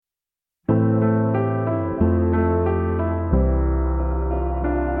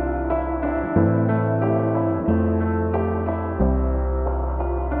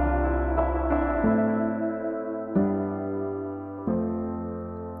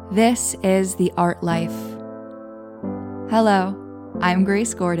This is The Art Life. Hello, I'm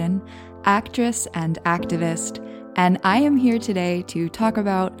Grace Gordon, actress and activist, and I am here today to talk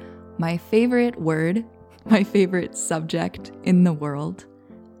about my favorite word, my favorite subject in the world,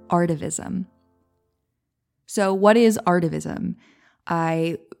 Artivism. So what is Artivism?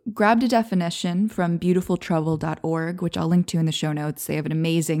 I grabbed a definition from beautifultrouble.org, which I'll link to in the show notes. They have an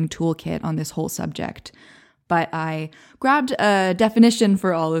amazing toolkit on this whole subject. But I grabbed a definition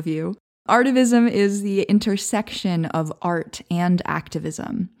for all of you. Artivism is the intersection of art and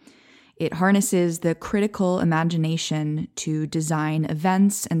activism. It harnesses the critical imagination to design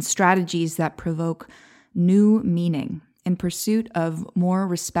events and strategies that provoke new meaning in pursuit of more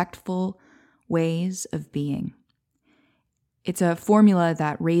respectful ways of being. It's a formula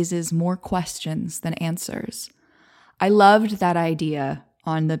that raises more questions than answers. I loved that idea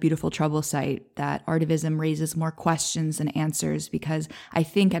on the Beautiful Trouble site that Artivism raises more questions than answers because I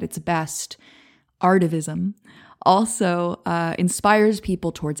think at its best, Artivism also inspires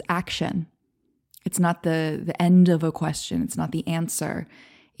people towards action. It's not the end of a question. It's not the answer.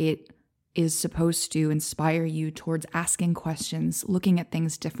 It is supposed to inspire you towards asking questions, looking at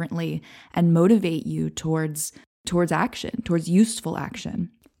things differently, and motivate you towards action, towards useful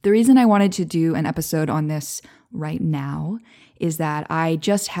action. The reason I wanted to do an episode on this right now is that I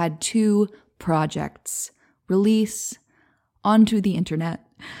just had 2 projects release onto the internet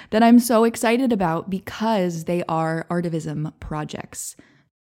that I'm so excited about because they are Artivism projects.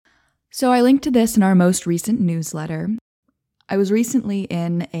 So I linked to this in our most recent newsletter. I was recently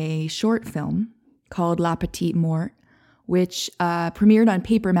in a short film called La Petite Mort, which premiered on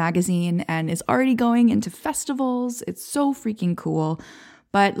Paper Magazine and is already going into festivals. It's so freaking cool.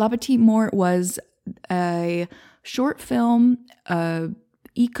 But La Petite Mort was a short film,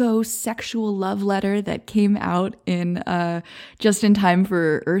 eco-sexual love letter that came out in just in time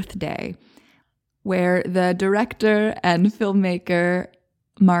for Earth Day, where the director and filmmaker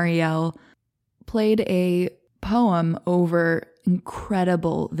Marielle played a poem over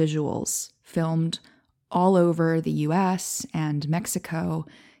incredible visuals filmed all over the US and Mexico,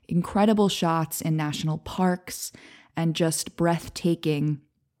 incredible shots in national parks, and just breathtaking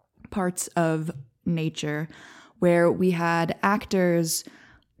parts of nature where we had actors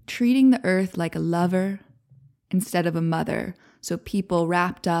treating the earth like a lover instead of a mother. So people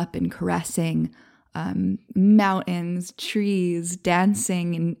wrapped up in caressing mountains, trees,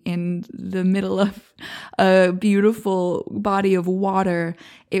 dancing in the middle of a beautiful body of water.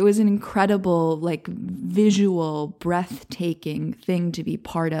 It was an incredible, visual, breathtaking thing to be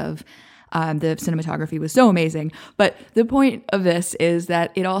part of. The cinematography was so amazing. But the point of this is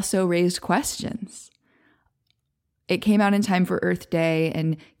that it also raised questions. It came out in time for Earth Day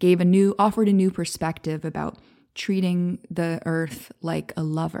and offered a new perspective about treating the earth like a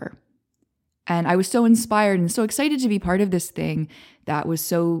lover. And I was so inspired and so excited to be part of this thing that was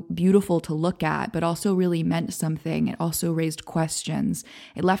so beautiful to look at, but also really meant something. It also raised questions.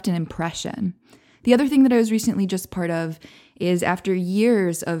 It left an impression. The other thing that I was recently just part of is after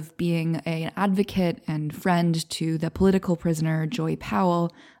years of being an advocate and friend to the political prisoner Joy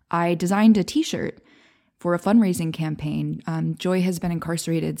Powell, I designed a t-shirt for a fundraising campaign. Joy has been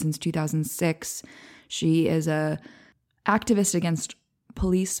incarcerated since 2006. She is a activist against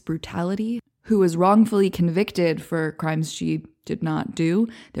police brutality who was wrongfully convicted for crimes she did not do.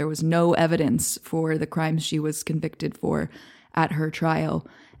 There was no evidence for the crimes she was convicted for at her trial.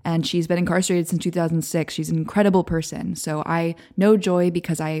 And she's been incarcerated since 2006. She's an incredible person. So I know Joy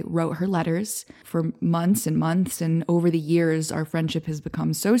because I wrote her letters for months and months. And over the years, our friendship has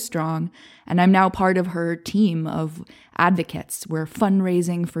become so strong. And I'm now part of her team of advocates. We're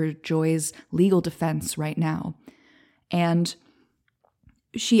fundraising for Joy's legal defense right now. And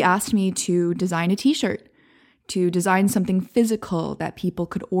she asked me to design a t-shirt, to design something physical that people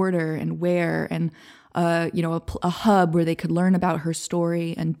could order and wear, and a hub where they could learn about her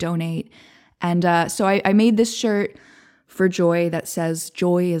story and donate. And so I made this shirt for Joy that says,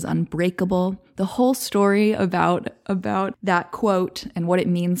 "Joy is unbreakable." The whole story about that quote and what it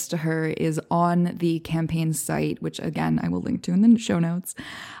means to her is on the campaign site, which again, I will link to in the show notes.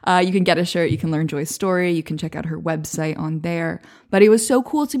 You can get a shirt, you can learn Joy's story, you can check out her website on there. But it was so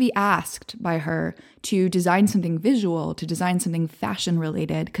cool to be asked by her to design something visual, to design something fashion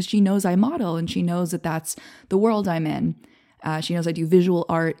related, because she knows I model and she knows that that's the world I'm in. She knows I do visual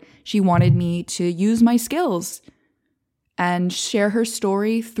art. She wanted me to use my skills and share her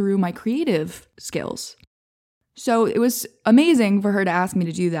story through my creative skills. So it was amazing for her to ask me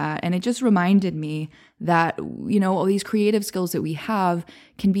to do that. And it just reminded me that, all these creative skills that we have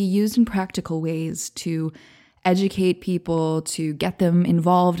can be used in practical ways to educate people, to get them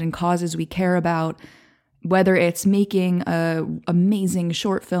involved in causes we care about, whether it's making a amazing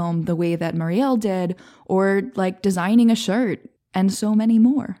short film the way that Marielle did, or like designing a shirt, and so many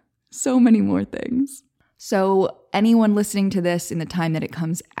more things. So anyone listening to this in the time that it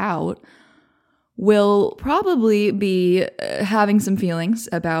comes out will probably be having some feelings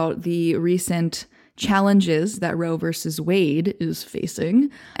about the recent challenges that Roe versus Wade is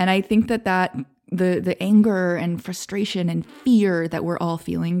facing. And I think that the anger and frustration and fear that we're all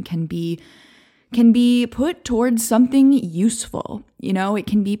feeling can be put towards something useful. It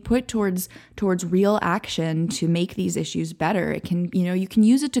can be put towards real action to make these issues better. It can, you can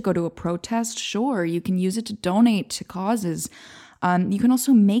use it to go to a protest, sure. You can use it to donate to causes. You can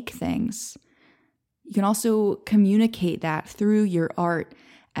also make things. You can also communicate that through your art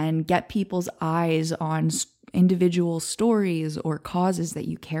and get people's eyes on individual stories or causes that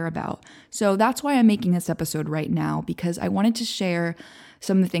you care about. So that's why I'm making this episode right now, because I wanted to share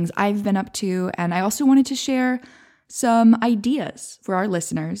some of the things I've been up to, and I also wanted to share some ideas for our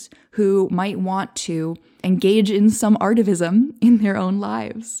listeners who might want to engage in some artivism in their own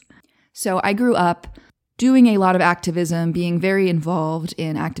lives. So I grew up doing a lot of activism, being very involved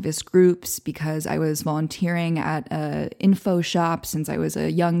in activist groups because I was volunteering at an info shop since I was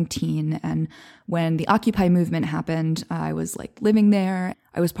a young teen. And when the Occupy movement happened, I was living there.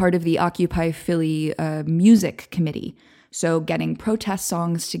 I was part of the Occupy Philly music committee. So getting protest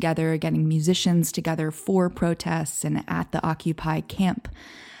songs together, getting musicians together for protests and at the Occupy camp.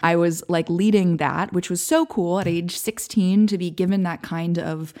 I was leading that, which was so cool at age 16 to be given that kind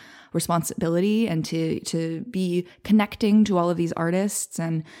of responsibility and to be connecting to all of these artists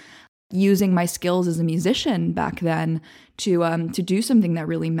and using my skills as a musician back then to do something that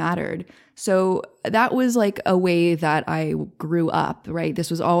really mattered. So that was a way that I grew up, right?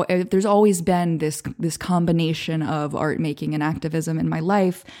 There's always been this combination of art making and activism in my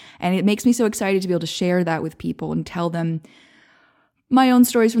life. And it makes me so excited to be able to share that with people and tell them my own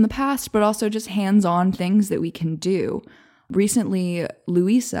stories from the past, but also just hands-on things that we can do. Recently,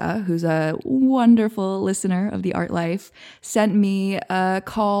 Louisa, who's a wonderful listener of The Art Life, sent me a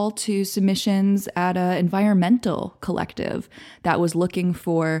call to submissions at an environmental collective that was looking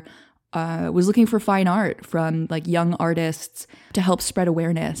for fine art from young artists to help spread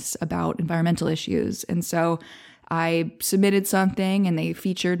awareness about environmental issues. And so I submitted something and they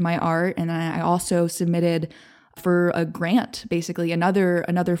featured my art, and I also submitted for a grant, basically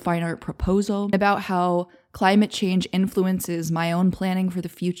another fine art proposal about how climate change influences my own planning for the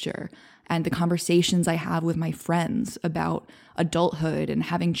future and the conversations I have with my friends about adulthood and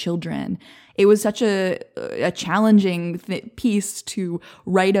having children. It was such a challenging piece to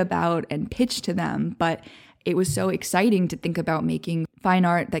write about and pitch to them, but it was so exciting to think about making fine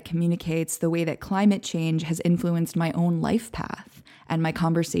art that communicates the way that climate change has influenced my own life path and my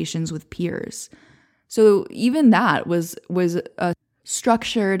conversations with peers. So even that was a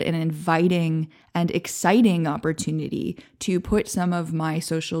structured and inviting and exciting opportunity to put some of my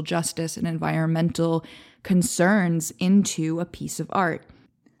social justice and environmental concerns into a piece of art.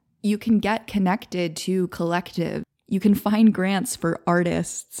 You can get connected to collective. You can find grants for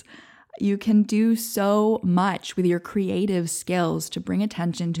artists. You can do so much with your creative skills to bring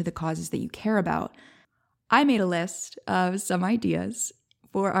attention to the causes that you care about. I made a list of some ideas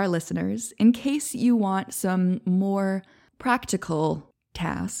for our listeners in case you want some more practical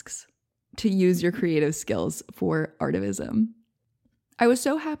tasks to use your creative skills for artivism. I was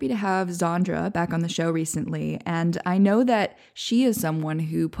so happy to have Zandra back on the show recently, and I know that she is someone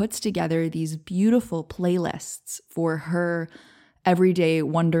who puts together these beautiful playlists for her Everyday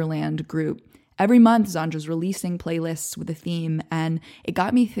Wonderland group. Every month, Zandra's releasing playlists with a theme, and it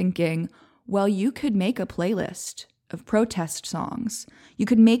got me thinking, well, you could make a playlist of protest songs. You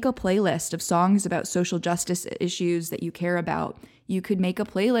could make a playlist of songs about social justice issues that you care about. You could make a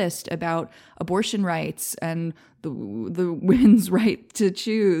playlist about abortion rights and the women's right to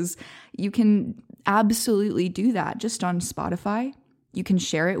choose. You can absolutely do that just on Spotify. You can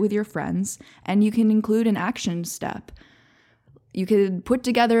share it with your friends, and you can include an action step. You could put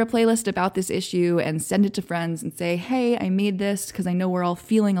together a playlist about this issue and send it to friends and say, hey, I made this because I know we're all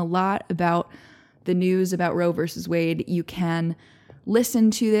feeling a lot about the news about Roe versus Wade. You can listen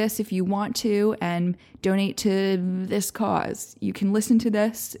to this if you want to and donate to this cause. You can listen to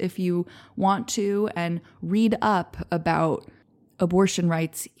this if you want to and read up about abortion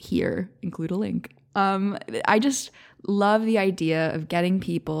rights here. Include a link. I just love the idea of getting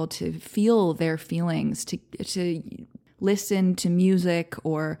people to feel their feelings, to listen to music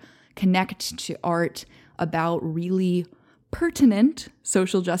or connect to art about really pertinent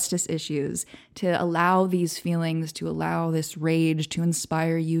social justice issues, to allow these feelings, to allow this rage to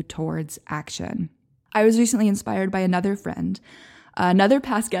inspire you towards action. I was recently inspired by another friend, another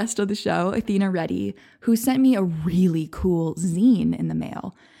past guest of the show, Athena Reddy, who sent me a really cool zine in the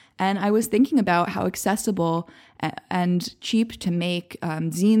mail. And I was thinking about how accessible and cheap to make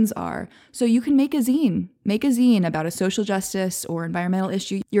zines are. So you can make a zine about a social justice or environmental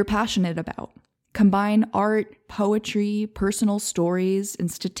issue you're passionate about. Combine art, poetry, personal stories, and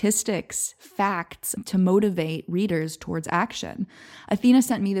statistics, facts to motivate readers towards action. Athena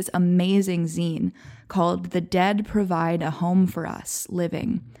sent me this amazing zine called The Dead Provide a Home for Us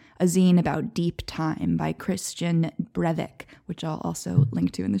Living, a zine about deep time by Christian Brevik, which I'll also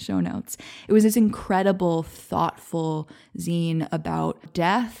link to in the show notes. It was this incredible, thoughtful zine about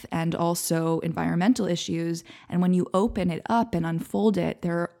death and also environmental issues. And when you open it up and unfold it,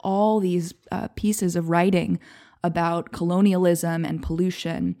 there are all these pieces of writing about colonialism and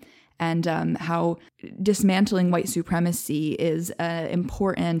pollution, and how dismantling white supremacy is an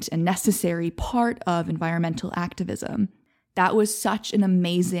important and necessary part of environmental activism. That was such an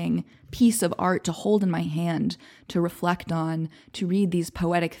amazing piece of art to hold in my hand, to reflect on, to read these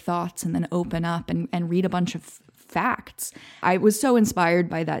poetic thoughts and then open up and read a bunch of facts. I was so inspired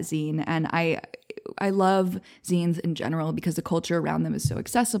by that zine, and I love zines in general because the culture around them is so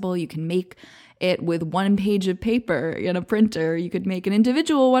accessible. You can make it with one page of paper in a printer. You could make an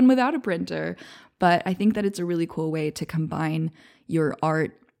individual one without a printer. But I think that it's a really cool way to combine your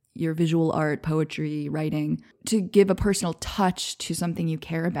art, your visual art, poetry, writing, to give a personal touch to something you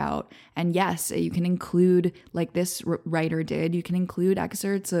care about. And yes, you can include, like this writer did, you can include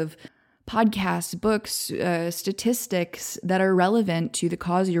excerpts of podcasts, books, statistics that are relevant to the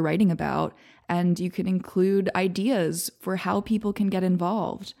cause you're writing about. And you can include ideas for how people can get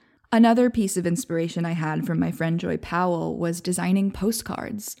involved. Another piece of inspiration I had from my friend Joy Powell was designing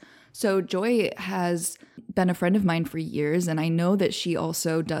postcards. So Joy has been a friend of mine for years, and I know that she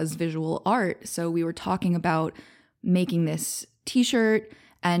also does visual art. So we were talking about making this t-shirt,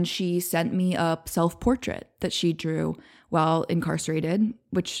 and she sent me a self-portrait that she drew while incarcerated,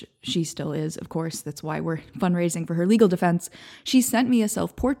 which she still is, of course. That's why we're fundraising for her legal defense. She sent me a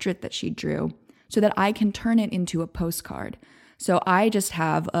self-portrait that she drew so that I can turn it into a postcard. So I just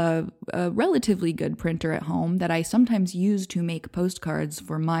have a relatively good printer at home that I sometimes use to make postcards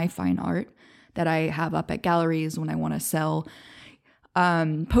for my fine art that I have up at galleries when I want to sell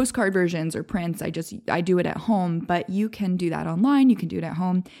postcard versions or prints. I do it at home, but you can do that online. You can do it at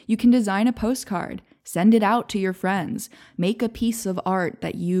home. You can design a postcard, send it out to your friends, make a piece of art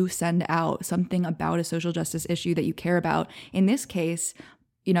that you send out, something about a social justice issue that you care about. In this case,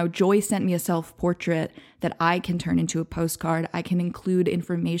 Joy sent me a self-portrait that I can turn into a postcard. I can include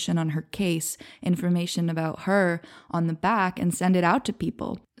information on her case, information about her on the back, and send it out to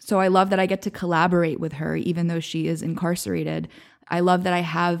people. So I love that I get to collaborate with her, even though she is incarcerated. I love that I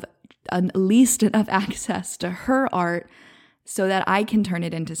have at least enough access to her art so that I can turn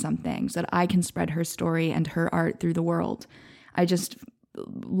it into something, so that I can spread her story and her art through the world. I just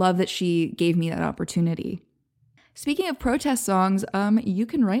love that she gave me that opportunity. Speaking of protest songs, you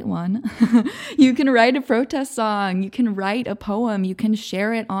can write one. You can write a protest song. You can write a poem. You can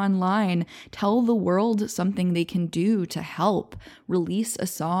share it online. Tell the world something they can do to help. Release a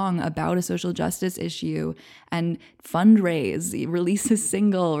song about a social justice issue and fundraise. Release a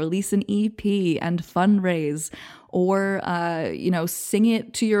single, release an EP and fundraise. Or, sing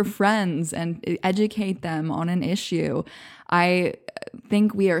it to your friends and educate them on an issue. I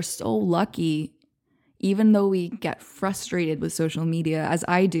think we are so lucky. Even though we get frustrated with social media, as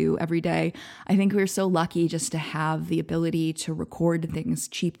I do every day, I think we're so lucky just to have the ability to record things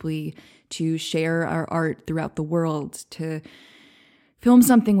cheaply, to share our art throughout the world, to film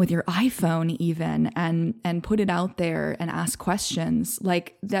something with your iPhone even, and put it out there and ask questions.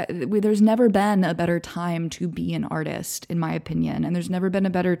 Like that, there's never been a better time to be an artist, in my opinion, and there's never been a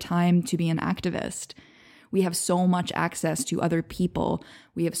better time to be an activist. We have so much access to other people.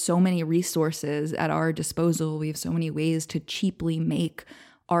 We have so many resources at our disposal. We have so many ways to cheaply make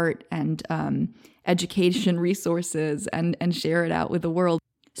art and education resources and share it out with the world.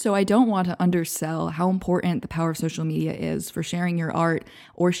 So I don't want to undersell how important the power of social media is for sharing your art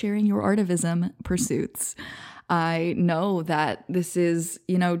or sharing your Artivism pursuits. I know that this is,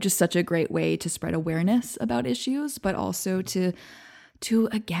 just such a great way to spread awareness about issues, but also to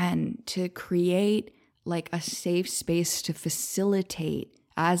create like a safe space to facilitate,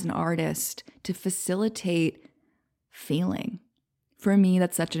 as an artist, to facilitate feeling. For me,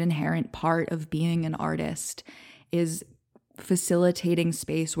 that's such an inherent part of being an artist, is facilitating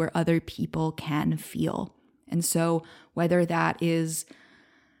space where other people can feel And so whether that is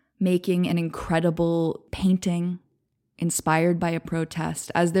making an incredible painting inspired by a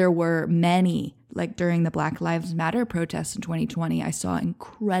protest, as there were many, like during the Black Lives Matter protests in 2020, I saw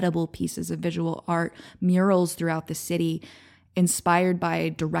incredible pieces of visual art, murals throughout the city, inspired by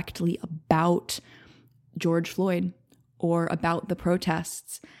directly about George Floyd or about the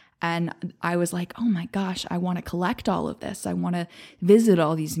protests. And I was like, oh my gosh, I want to collect all of this. I want to visit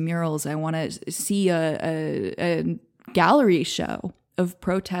all these murals. I want to see a gallery show of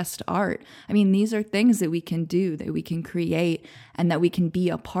protest art. I mean, these are things that we can do, that we can create, and that we can be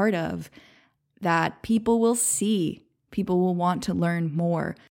a part of, that people will see, people will want to learn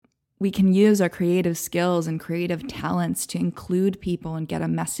more. We can use our creative skills and creative talents to include people and get a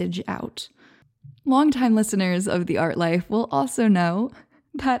message out. Longtime listeners of The Art Life will also know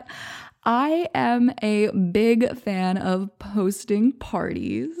that I am a big fan of hosting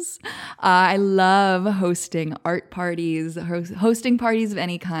parties. I love hosting art parties, hosting parties of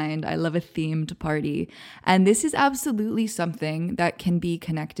any kind. I love a themed party. And this is absolutely something that can be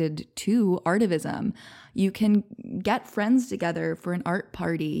connected to Artivism. You can get friends together for an art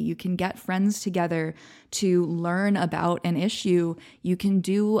party. You can get friends together to learn about an issue. You can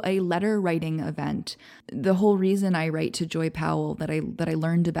do a letter writing event. The whole reason I write to Joy Powell, that I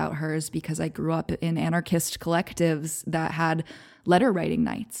learned about her, is because I grew up in anarchist collectives that had letter writing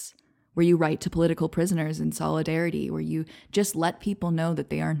nights, where you write to political prisoners in solidarity, where you just let people know that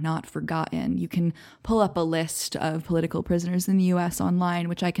they are not forgotten. You can pull up a list of political prisoners in the US online,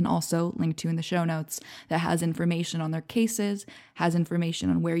 which I can also link to in the show notes, that has information on their cases, has information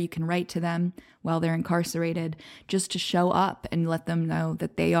on where you can write to them while they're incarcerated, just to show up and let them know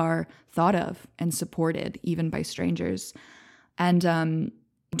that they are thought of and supported, even by strangers. And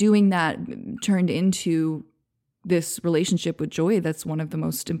doing that turned into this relationship with Joy that's one of the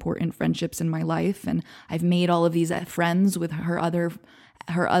most important friendships in my life. And I've made all of these friends with her other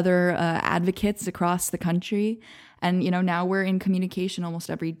advocates across the country. And, now we're in communication almost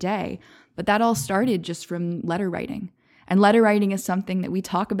every day. But that all started just from letter writing. And letter writing is something that we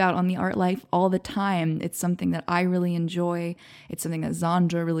talk about on The Art Life all the time. It's something that I really enjoy. It's something that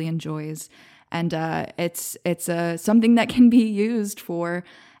Zandra really enjoys. And it's something that can be used for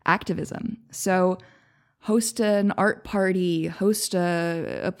activism. So host an art party, host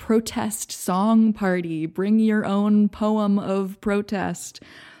a protest song party, bring your own poem of protest,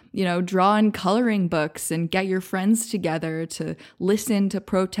 draw in coloring books and get your friends together to listen to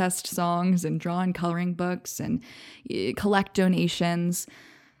protest songs and draw in coloring books and collect donations.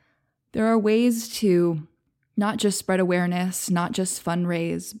 There are ways to not just spread awareness, not just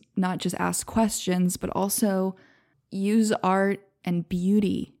fundraise, not just ask questions, but also use art and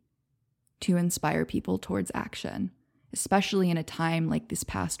beauty to inspire people towards action, especially in a time like this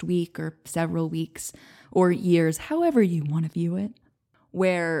past week or several weeks or years, however you want to view it,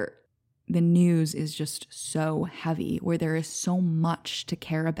 where the news is just so heavy, where there is so much to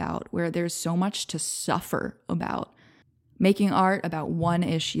care about, where there's so much to suffer about. Making art about one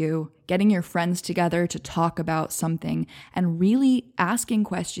issue, getting your friends together to talk about something, and really asking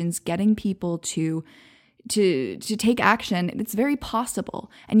questions, getting people to take action, it's very possible.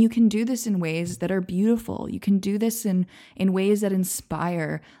 And you can do this in ways that are beautiful. You can do this in ways that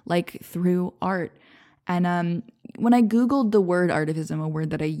inspire, like through art. And when I Googled the word artivism, a word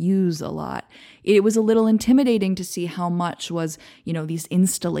that I use a lot, it was a little intimidating to see how much was, these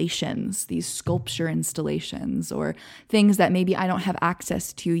installations, these sculpture installations, or things that maybe I don't have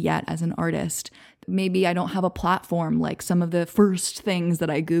access to yet as an artist. Maybe I don't have a platform like some of the first things that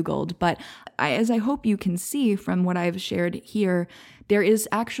I Googled. But as I hope you can see from what I've shared here, there is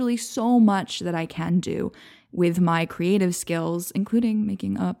actually so much that I can do with my creative skills, including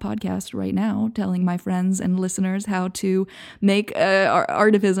making a podcast right now, telling my friends and listeners how to make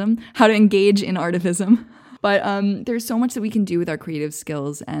artivism, how to engage in artivism. But there's so much that we can do with our creative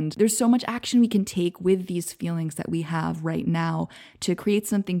skills, and there's so much action we can take with these feelings that we have right now to create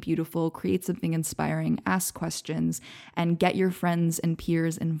something beautiful, create something inspiring, ask questions, and get your friends and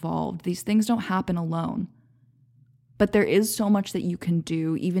peers involved. These things don't happen alone. But there is so much that you can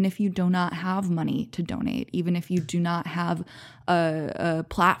do, even if you do not have money to donate, even if you do not have a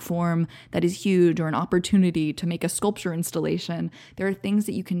platform that is huge or an opportunity to make a sculpture installation. There are things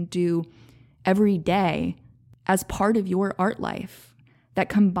that you can do every day as part of your art life that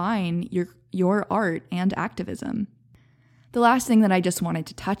combine your art and activism. The last thing that I just wanted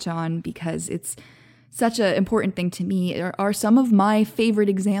to touch on, because it's such an important thing to me are some of my favorite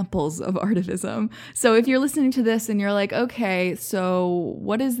examples of artivism. So if you're listening to this and you're like, okay, so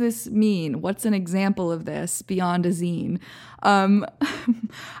what does this mean? What's an example of this beyond a zine?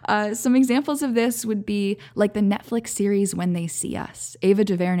 Some examples of this would be like the Netflix series When They See Us. Ava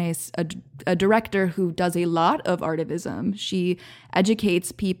DuVernay's a director who does a lot of artivism. She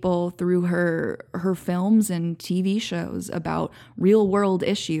educates people through her films and TV shows about real world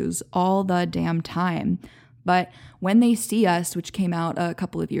issues all the damn time. But When They See Us, which came out a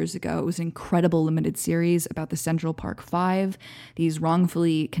couple of years ago, it was an incredible limited series about the Central Park Five, these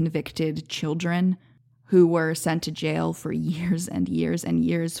wrongfully convicted children who were sent to jail for years and years and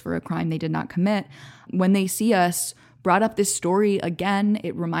years for a crime they did not commit. When They See Us brought up this story again.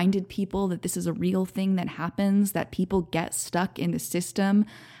 It reminded people that this is a real thing that happens, that people get stuck in the system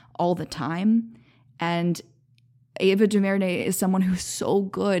all the time. And Ava DuVernay is someone who's so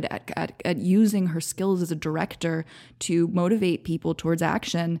good at using her skills as a director to motivate people towards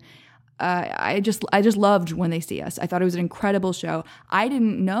action. I just loved When They See Us. I thought it was an incredible show. I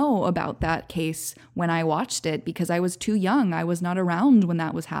didn't know about that case when I watched it because I was too young. I was not around when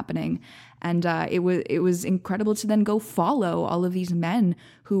that was happening. And it was incredible to then go follow all of these men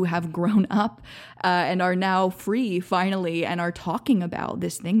who have grown up and are now free finally and are talking about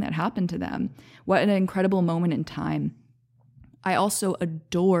this thing that happened to them. What an incredible moment in time. I also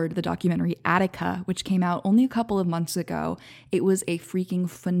adored the documentary Attica, which came out only a couple of months ago. It was a freaking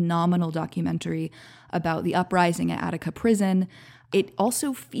phenomenal documentary about the uprising at Attica prison. It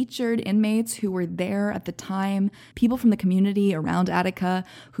also featured inmates who were there at the time, people from the community around Attica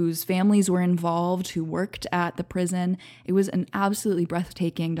whose families were involved, who worked at the prison. It was an absolutely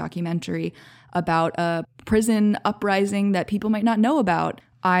breathtaking documentary about a prison uprising that people might not know about.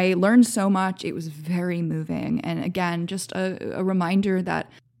 I learned so much. It was very moving. And again, just a reminder that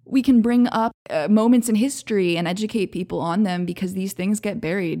we can bring up moments in history and educate people on them because these things get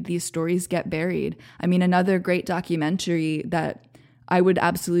buried. These stories get buried. I mean, another great documentary that I would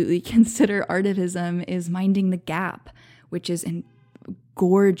absolutely consider artivism is Minding the Gap, which is a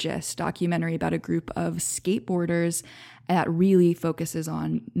gorgeous documentary about a group of skateboarders that really focuses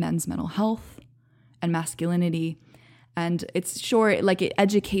on men's mental health and masculinity. And it's sure, like, it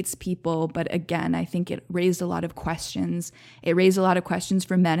educates people, but again, I think it raised a lot of questions. It raised a lot of questions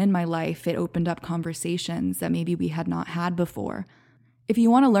for men in my life. It opened up conversations that maybe we had not had before. If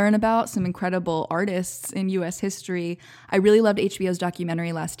you want to learn about some incredible artists in U.S. history, I really loved HBO's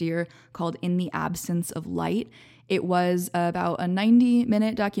documentary last year called In the Absence of Light. It was about a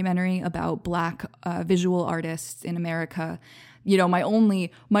 90-minute documentary about Black visual artists in America. You know, my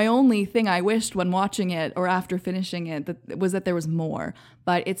only thing I wished when watching it or after finishing it was that there was more.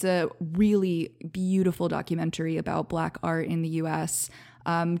 But it's a really beautiful documentary about Black art in the U.S.,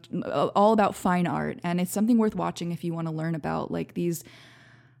 all about fine art, and it's something worth watching if you want to learn about like these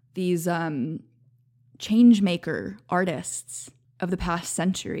change maker artists of the past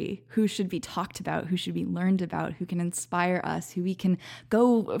century who should be talked about, who should be learned about, who can inspire us, who we can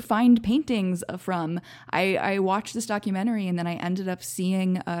go find paintings from. I watched this documentary and then I ended up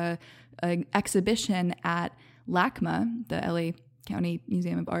seeing an exhibition at LACMA, the LA County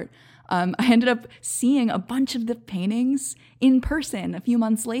Museum of Art. I ended up seeing a bunch of the paintings in person a few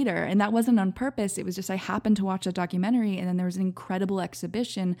months later, and that wasn't on purpose. It was just I happened to watch a documentary, and then there was an incredible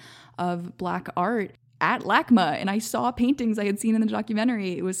exhibition of Black art at LACMA, and I saw paintings I had seen in the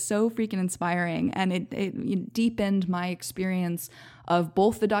documentary. It was so freaking inspiring, and it deepened my experience of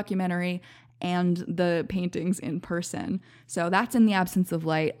both the documentary and the paintings in person. So that's In the Absence of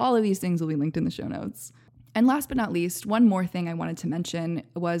Light. All of these things will be linked in the show notes. And last but not least, one more thing I wanted to mention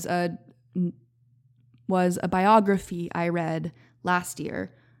was a biography I read last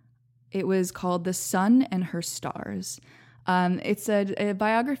year. It was called The Sun and Her Stars. It's a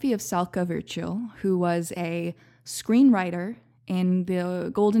biography of Salka Virgil, who was a screenwriter in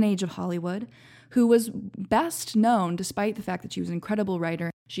the golden age of Hollywood, who was best known, despite the fact that she was an incredible writer.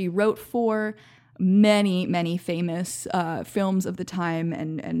 She wrote for many, many famous films of the time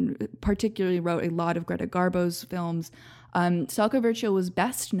and particularly wrote a lot of Greta Garbo's films. Salka Virgil was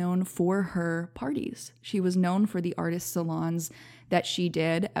best known for her parties. She was known for the artist salons that she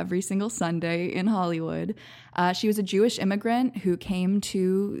did every single Sunday in Hollywood. She was a Jewish immigrant who came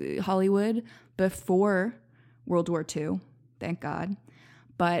to Hollywood before World War II, thank God.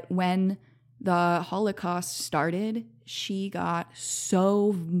 But when the Holocaust started, she got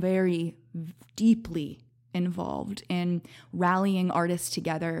so very deeply involved in rallying artists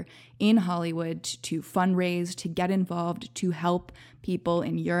together in Hollywood to fundraise, to get involved, to help people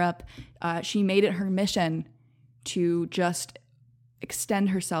in Europe. She made it her mission to just extend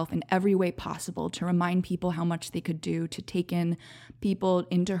herself in every way possible to remind people how much they could do, to take in people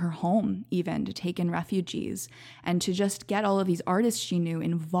into her home, even to take in refugees, and to just get all of these artists she knew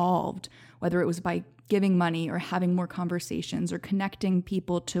involved, whether it was by giving money or having more conversations or connecting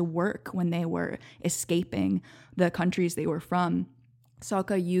people to work when they were escaping the countries they were from.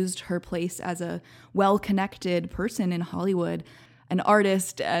 Salka used her place as a well-connected person in Hollywood, an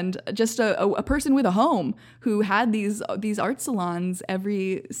artist and just a person with a home who had these art salons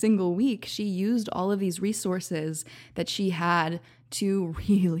every single week. She used all of these resources that she had to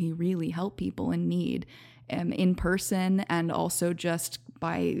really, really help people in need, in person and also just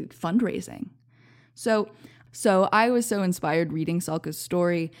by fundraising. So I was so inspired reading Salka's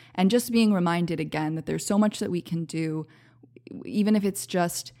story and just being reminded again that there's so much that we can do, even if it's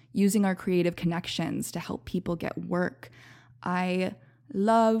just using our creative connections to help people get work. I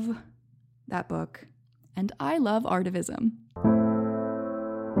love that book, and I love Artivism.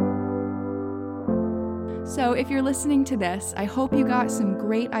 So if you're listening to this, I hope you got some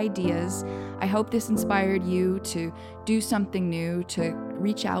great ideas. I hope this inspired you to do something new, to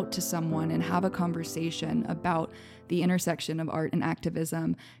reach out to someone and have a conversation about the intersection of art and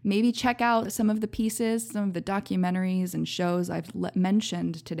activism. Maybe check out some of the pieces, some of the documentaries and shows I've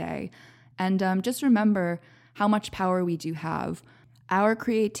mentioned today. And just remember how much power we do have. Our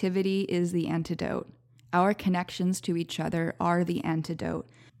creativity is the antidote. Our connections to each other are the antidote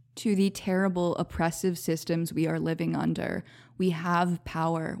to the terrible oppressive systems we are living under. We have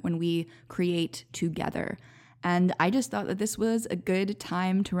power when we create together. And I just thought that this was a good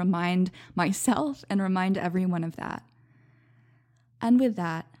time to remind myself and remind everyone of that. And with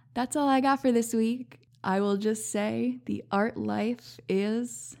that, that's all I got for this week. I will just say the art life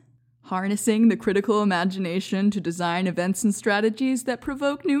is harnessing the critical imagination to design events and strategies that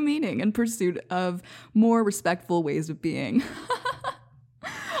provoke new meaning in pursuit of more respectful ways of being.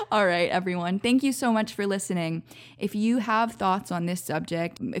 All right, everyone. Thank you so much for listening. If you have thoughts on this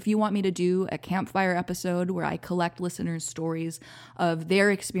subject, if you want me to do a campfire episode where I collect listeners' stories of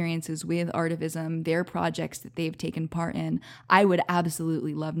their experiences with Artivism, their projects that they've taken part in, I would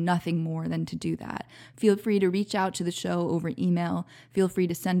absolutely love nothing more than to do that. Feel free to reach out to the show over email. Feel free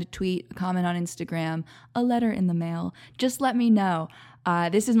to send a tweet, a comment on Instagram, a letter in the mail. Just let me know.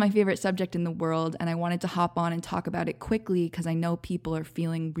 This is my favorite subject in the world, and I wanted to hop on and talk about it quickly because I know people are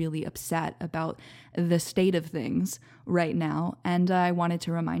feeling really upset about the state of things right now, and I wanted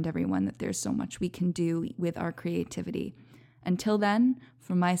to remind everyone that there's so much we can do with our creativity. Until then,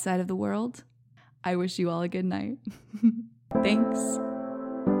 from my side of the world, I wish you all a good night. Thanks.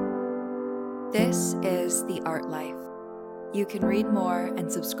 This is The Art Life. You can read more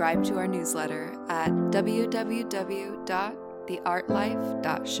and subscribe to our newsletter at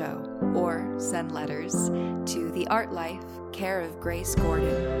www.theartlife.show or send letters to The Art Life, care of Grace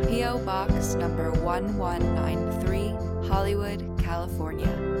Gordon, P.O. Box number 1193, Hollywood,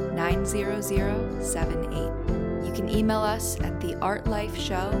 California, 90078. You can email us at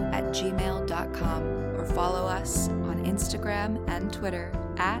theartlifeshow@gmail.com or follow us on Instagram and Twitter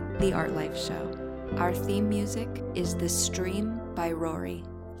at The Art Life Show. Our theme music is The Stream by Rory.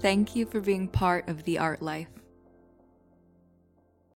 Thank you for being part of The Art Life.